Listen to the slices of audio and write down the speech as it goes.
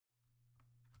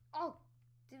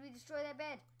Did we destroy their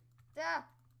bed? Duh!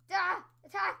 Duh!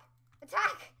 Attack!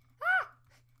 Attack! Ah!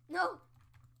 No!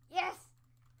 Yes!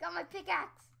 Got my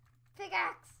pickaxe!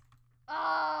 Pickaxe!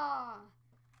 Oh!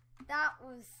 That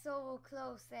was so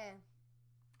close there.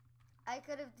 I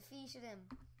could have defeated him.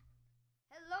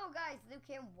 Hello guys, Luke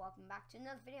here and welcome back to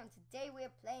another video, and today we're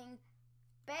playing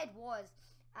Bed Wars.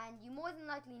 And you more than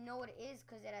likely know what it is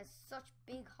because it has such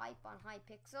big hype on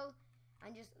Hypixel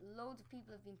and just loads of people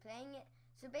have been playing it.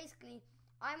 So basically,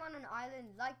 I'm on an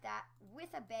island like that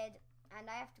with a bed and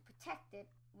I have to protect it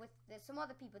with there's some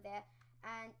other people there,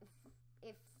 and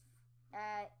if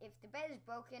the bed is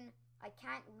broken, I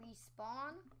can't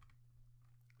respawn,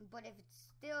 but if it's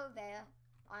still there,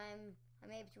 I'm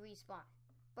able to respawn.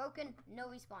 Broken, no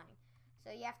respawning.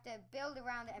 So you have to build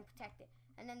around it and protect it.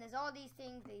 And then there's all these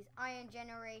things, these iron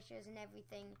generators and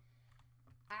everything.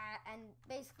 And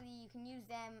basically you can use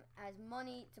them as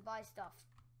money to buy stuff.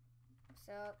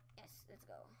 So, yes, let's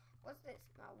go. What's this?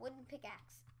 A wooden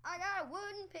pickaxe. I got a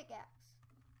wooden pickaxe.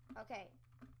 Okay.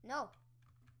 No.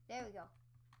 There we go.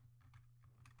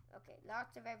 Okay,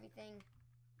 lots of everything.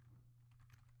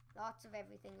 Lots of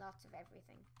everything, lots of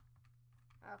everything.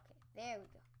 Okay, there we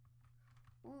go.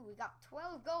 Ooh, we got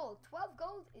 12 gold. 12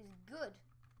 gold is good.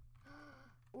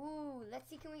 Ooh, let's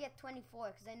see, can we get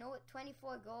 24? Because I know at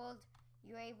 24 gold,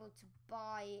 you're able to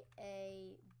buy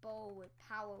a bow with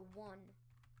power 1.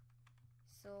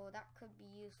 So that could be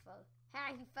useful.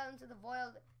 Ha, he fell into the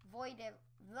void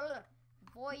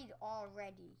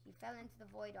already. He fell into the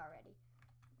void already.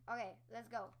 Okay, let's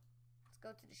go. Let's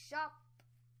go to the shop.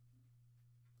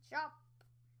 Shop.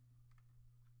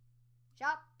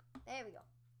 Shop. There we go.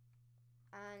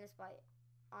 And let's buy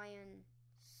iron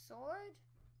sword.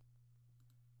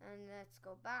 And let's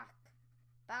go back.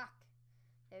 Back.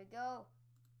 There we go.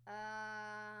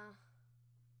 Let's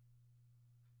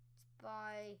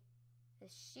buy the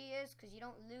shears, because you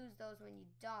don't lose those when you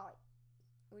die,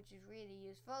 which is really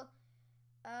useful.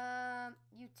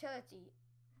 Utility.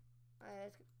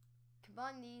 Let's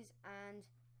combine these and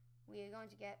we are going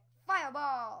to get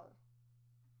fireball.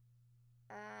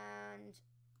 And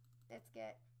let's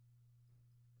get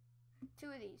 2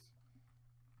 of these.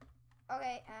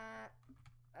 Okay,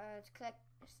 let's collect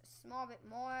just a small bit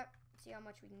more, see how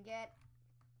much we can get.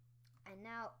 And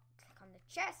now click on the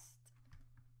chest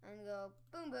and go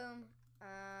boom boom,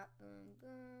 boom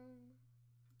boom,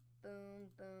 boom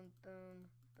boom boom,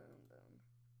 boom boom.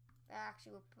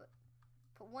 Actually, we'll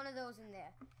put one of those in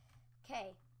there.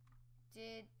 Okay,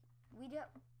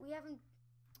 we haven't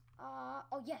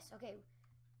oh yes, okay,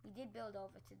 we did build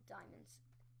over to diamonds.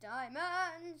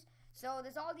 Diamonds! So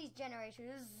there's all these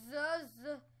generators.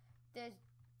 There's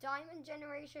diamond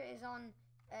generator is on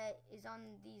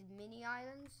these mini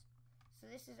islands. So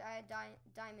this is a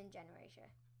diamond generator.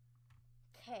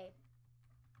 Okay.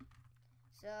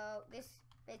 So this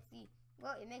basically,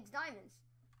 well, it makes diamonds.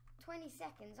 20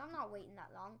 seconds. I'm not waiting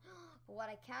that long. But what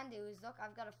I can do is, look,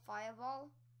 I've got a fireball.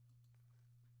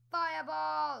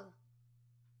 Fireball!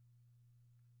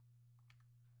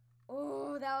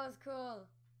 Oh, that was cool.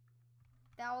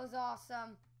 That was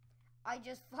awesome. I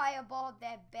just fireballed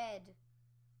their bed.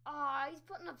 Ah, he's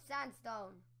putting up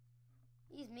sandstone.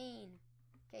 He's mean.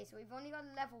 Okay, so we've only got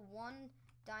a level 1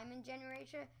 diamond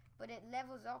generator, but it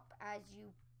levels up as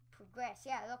you progress.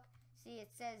 Yeah, look. See, it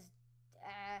says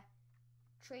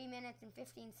 3 minutes and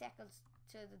 15 seconds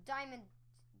to the diamond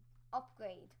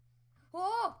upgrade.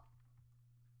 Oh!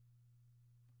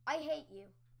 I hate you.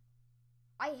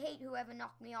 I hate whoever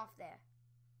knocked me off there.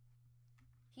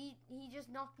 He just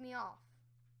knocked me off.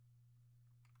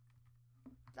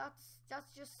 That's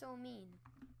just so mean.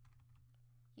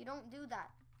 You don't do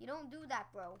that. You don't do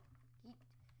that, bro.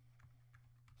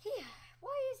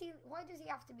 Why does he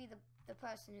have to be the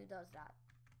person who does that?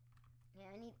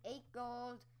 Yeah, I need 8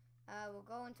 gold. We'll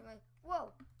go into my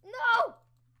whoa! No!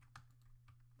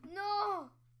 No!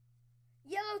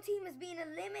 Yellow team has been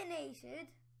eliminated.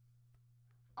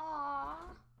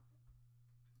 Ah.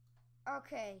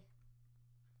 Okay.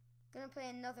 Gonna play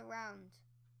another round.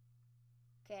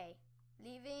 Okay.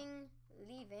 Leaving.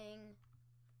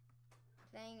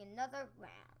 Playing another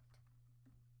round.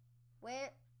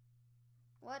 Where?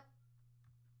 What?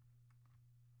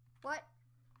 What?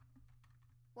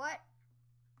 What?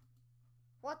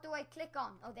 What do I click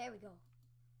on? Oh, there we go.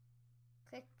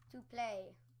 Click to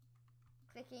play.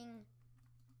 Clicking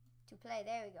to play.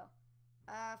 There we go.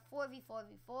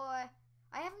 4v4v4.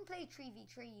 I haven't played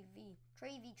 3v3v,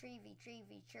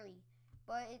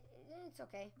 but it's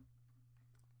okay.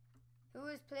 Who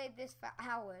has played this for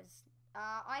hours?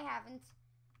 I haven't.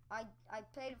 I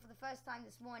played it for the first time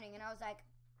this morning, and I was like,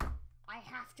 I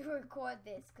have to record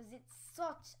this because it's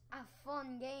such a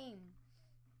fun game.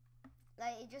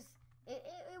 Like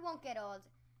it won't get old,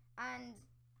 and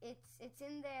it's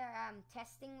in their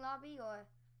testing lobby, or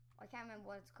I can't remember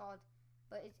what it's called,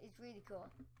 but it's really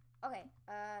cool. Okay,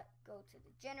 go to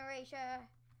the generator.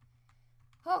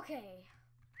 Okay.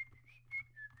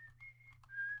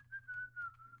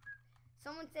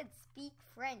 Someone said speak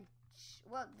French.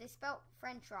 Well, they spelled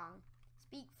French wrong.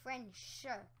 Speak French.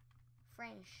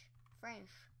 French.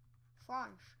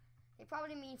 They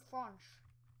probably mean French.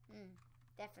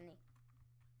 Definitely.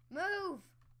 Move!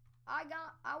 I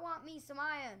want me some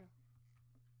iron.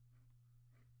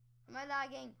 Am I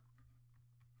lagging?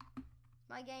 Is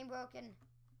my game broken?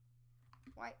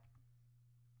 Why?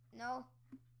 No.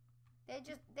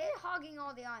 They're hogging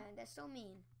all the iron. They're so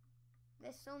mean.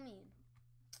 They're so mean.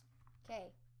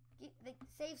 Okay.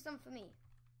 Save some for me.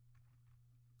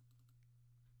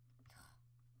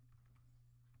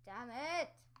 Damn it.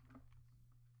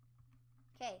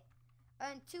 Okay.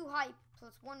 Earn 2 hype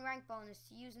plus 1 rank bonus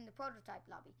to use in the prototype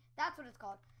lobby. That's what it's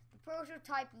called. The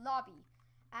prototype lobby.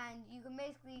 And you can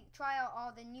basically try out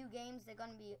all the new games they're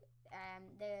gonna be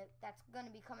that's gonna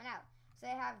be coming out. So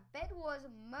they have Bed Wars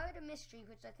Murder Mystery,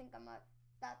 which I think that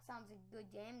sounds like a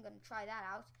good game. I'm gonna try that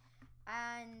out.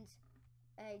 And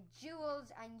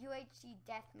Duels and UHC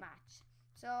Deathmatch.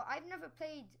 So I've never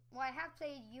played, well, I have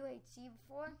played UHC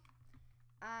before,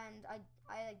 and I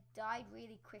died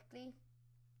really quickly.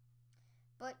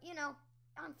 But you know,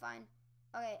 I'm fine.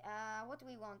 Okay, what do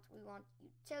we want? We want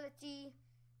utility.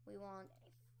 We want a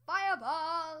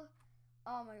fireball.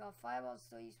 Oh my god, fireball is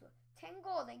so useful. 10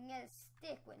 gold, I can get a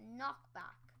stick with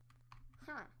knockback.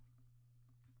 Huh.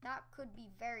 That could be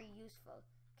very useful.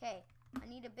 Okay, I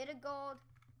need a bit of gold.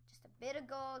 Just a bit of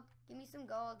gold. Give me some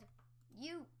gold.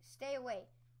 You stay away.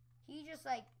 He just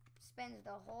like spends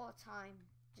the whole time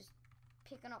just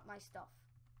picking up my stuff.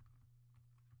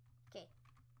 Okay.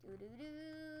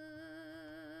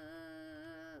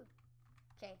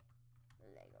 Okay.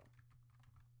 Lego.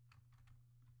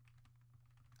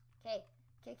 Okay.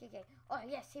 Oh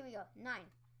yes, here we go. 9.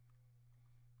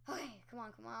 Okay, come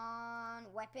on.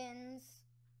 Weapons.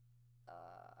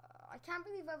 I can't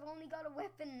believe I've only got a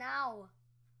weapon now.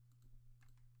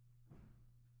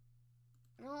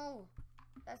 No,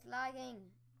 that's lagging.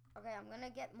 Okay, I'm gonna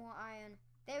get more iron.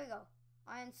 There we go.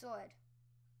 Iron sword.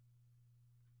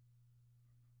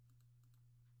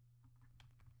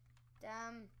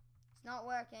 Damn, it's not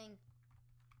working.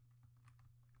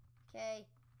 Okay,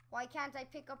 why can't I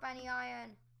pick up any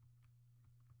iron?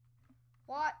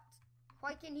 What?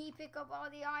 Why can he pick up all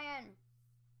the iron?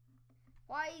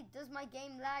 Why does my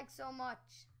game lag so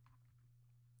much?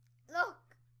 Look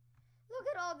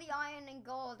at all the iron and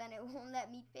gold, and it won't let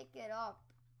me pick it up.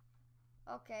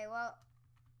 Okay, well,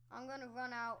 I'm gonna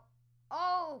run out.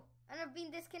 Oh, and I've been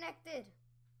disconnected.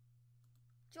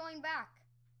 Join back.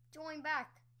 Can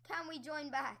we join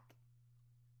back?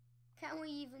 Can we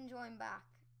even join back?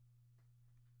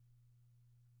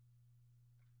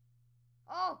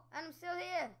 Oh, and I'm still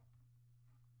here.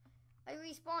 I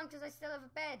respawned because I still have a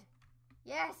bed.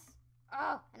 Yes.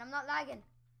 Oh, and I'm not lagging.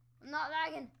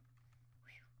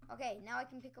 Okay, now I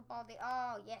can pick up all the...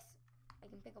 Oh, yes. I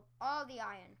can pick up all the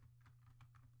iron.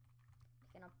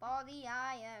 Picking up all the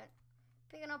iron.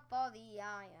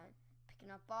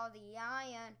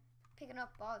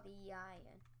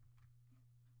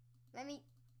 Let me...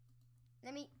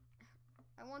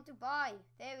 I want to buy.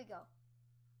 There we go.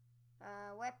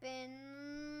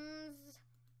 Weapons.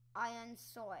 Iron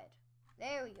sword.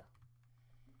 There we go.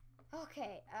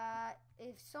 Okay,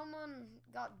 if someone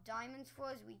got diamonds for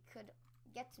us, we could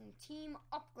get some team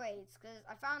upgrades, because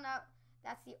I found out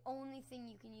that's the only thing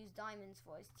you can use diamonds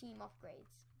for is team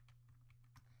upgrades.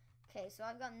 Okay, so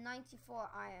I've got 94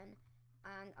 iron,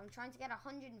 and I'm trying to get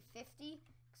 150,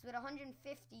 because with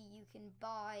 150 you can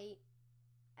buy,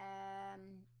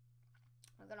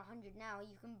 I've got 100 now,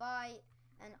 you can buy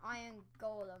an iron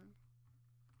golem.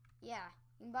 Yeah,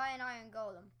 you can buy an iron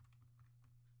golem.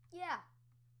 Yeah.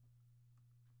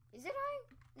 Is it iron?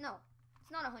 No,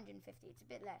 it's not 150, it's a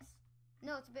bit less.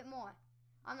 No, it's a bit more.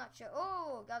 I'm not sure.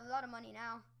 Oh, got a lot of money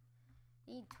now.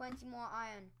 Need 20 more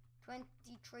iron.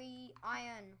 23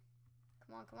 iron.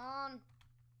 Come on.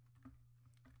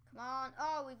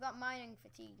 Oh, we've got mining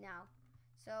fatigue now.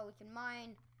 So we can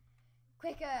mine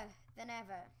quicker than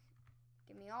ever.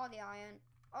 Give me all the iron.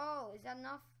 Oh, is that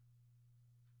enough?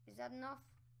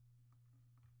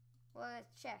 Well,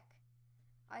 let's check.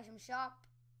 Item shop.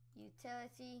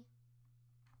 Utility.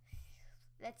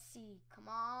 Let's see. Come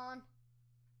on.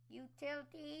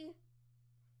 Utility.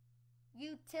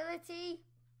 Utility.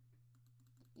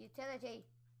 It's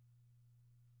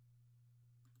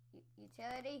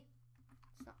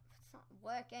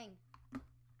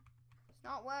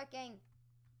not working.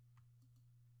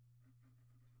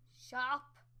 shop.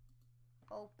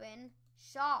 Open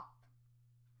shop.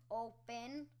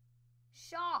 Open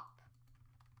shop.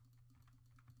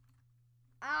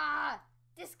 Ah,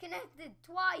 disconnected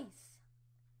twice.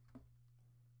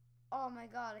 Oh my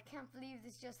god, I can't believe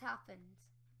this just happened.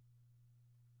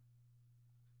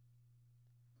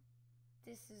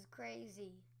 This is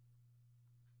crazy.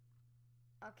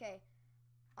 Okay,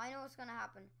 I know what's gonna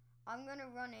happen. I'm gonna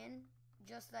run in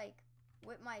just like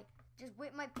with my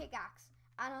pickaxe,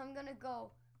 and I'm gonna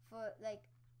go for like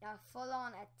a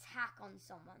full-on attack on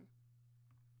someone.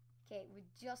 Okay, with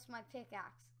just my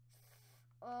pickaxe.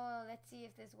 Oh, let's see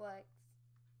if this works.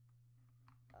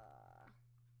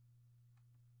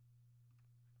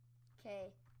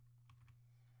 Okay.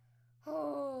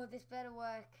 Oh, this better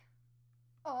work.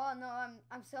 Oh no,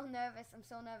 I'm so nervous. I'm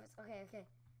so nervous. Okay.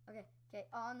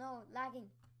 Oh no, lagging.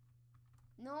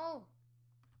 No.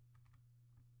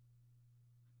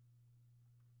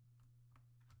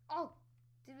 Oh,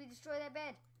 did we destroy their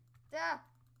bed? Attack!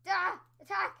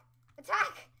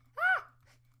 Attack! Ah!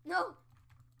 No.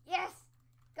 Yes.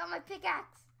 Got my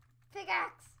pickaxe.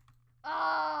 Pickaxe.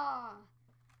 Oh,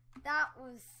 that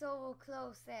was so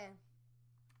close there.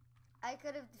 I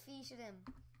could have defeated him.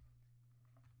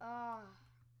 Oh,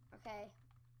 okay.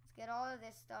 Let's get all of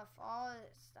this stuff, all of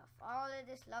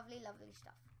this lovely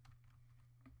stuff.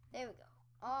 There we go.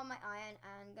 All my iron,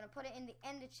 and I'm gonna put it in the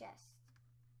ender chest.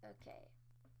 Okay.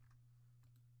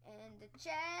 And the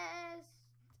chest.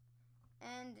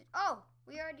 And oh,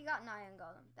 we already got an iron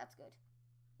golem. That's good.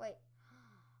 Wait,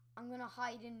 I'm gonna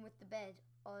hide in with the bed.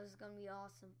 Oh, this is gonna be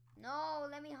awesome. No,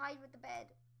 let me hide with the bed.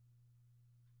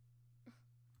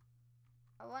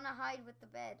 I want to hide with the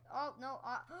bed. Oh, no.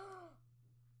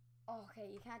 Okay,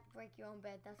 you can't break your own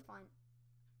bed. That's fine.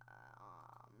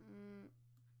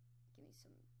 Give me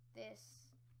some this.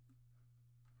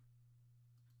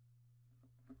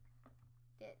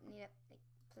 Need to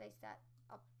place that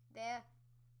up there.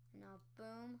 Now,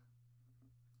 boom.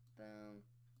 Boom.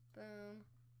 Boom.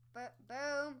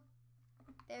 Boom.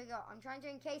 There we go. I'm trying to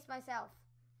encase myself.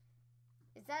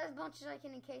 Is that as much as I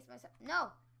can encase myself?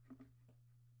 No.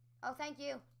 Oh, thank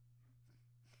you.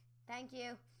 Thank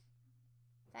you.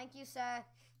 Thank you, sir.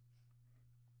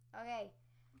 Okay.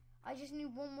 I just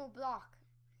need one more block.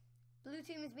 Blue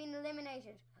team has been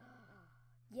eliminated.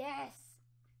 Yes.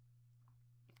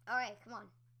 Alright, come on.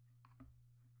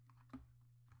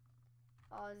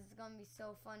 Oh, this is going to be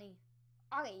so funny.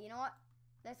 Okay, you know what?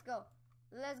 Let's go.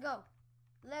 Let's go.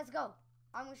 Let's go.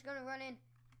 I'm just going to run in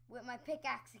with my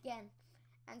pickaxe again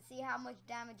and see how much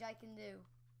damage I can do.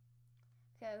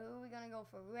 Okay, who are we going to go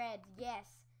for? Red,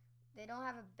 yes. They don't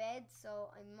have a bed,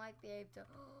 so I might be able to...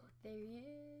 Oh, there he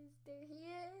is. There he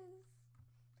is.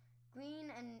 Green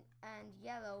and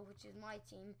yellow, which is my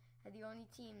team, are the only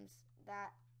teams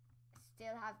that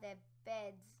still have their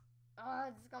beds. Oh,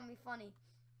 this is going to be funny.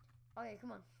 Okay,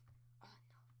 come on. Oh,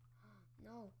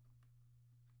 no.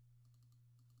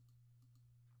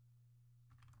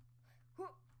 No.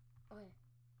 Okay.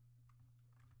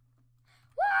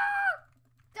 Whoa!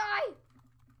 Die!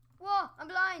 Whoa, I'm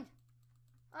blind.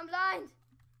 I'm blind.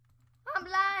 I'm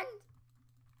blind.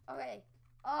 Okay.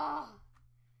 Oh.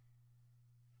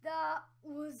 That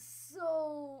was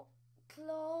so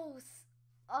close.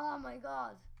 Oh my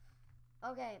god.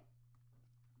 Okay.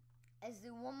 Let's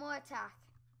do one more attack.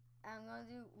 I'm gonna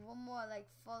do one more like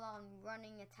full on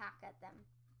running attack at them.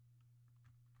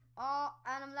 Oh,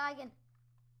 and I'm lagging.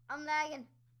 I'm lagging.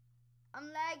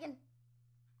 I'm lagging.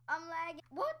 I'm lagging.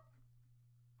 What?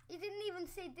 You didn't even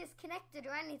say disconnected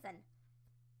or anything.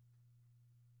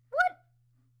 What?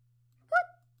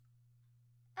 What?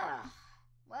 Ugh.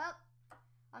 Well,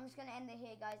 I'm just gonna end it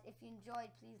here, guys. If you enjoyed,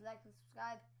 please like and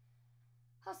subscribe.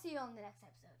 I'll see you on the next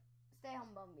episode. Stay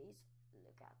home, Bumbies.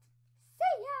 Look out.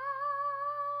 See ya!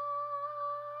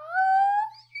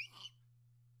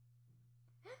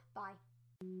 Bye.